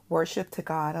Worship to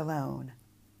God alone.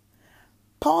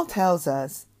 Paul tells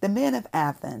us the men of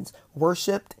Athens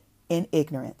worshipped in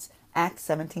ignorance. Acts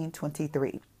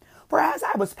 17:23. For as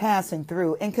I was passing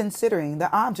through and considering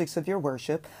the objects of your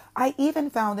worship, I even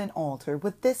found an altar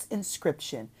with this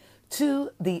inscription,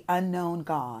 to the unknown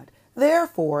God.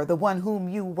 Therefore, the one whom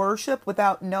you worship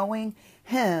without knowing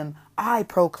him, I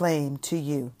proclaim to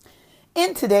you.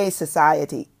 In today's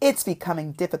society, it's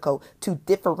becoming difficult to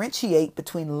differentiate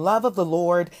between love of the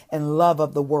Lord and love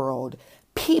of the world.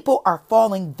 People are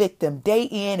falling victim day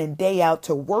in and day out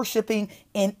to worshiping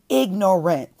in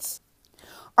ignorance.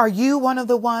 Are you one of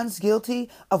the ones guilty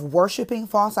of worshiping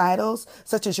false idols,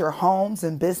 such as your homes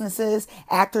and businesses,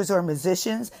 actors or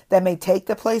musicians that may take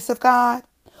the place of God?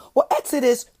 Well,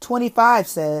 Exodus 25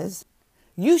 says,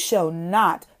 you shall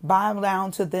not bow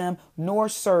down to them nor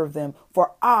serve them,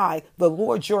 for I, the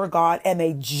Lord your God, am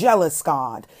a jealous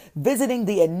God, visiting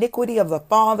the iniquity of the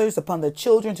fathers upon the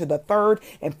children to the third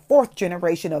and fourth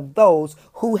generation of those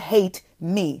who hate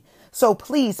me. So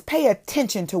please pay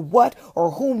attention to what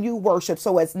or whom you worship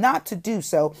so as not to do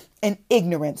so in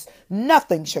ignorance.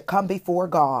 Nothing should come before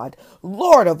God.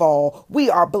 Lord of all, we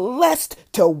are blessed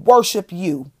to worship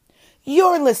you.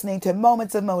 You're listening to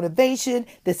Moments of Motivation.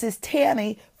 This is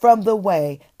Tammy from The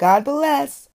Way. God bless.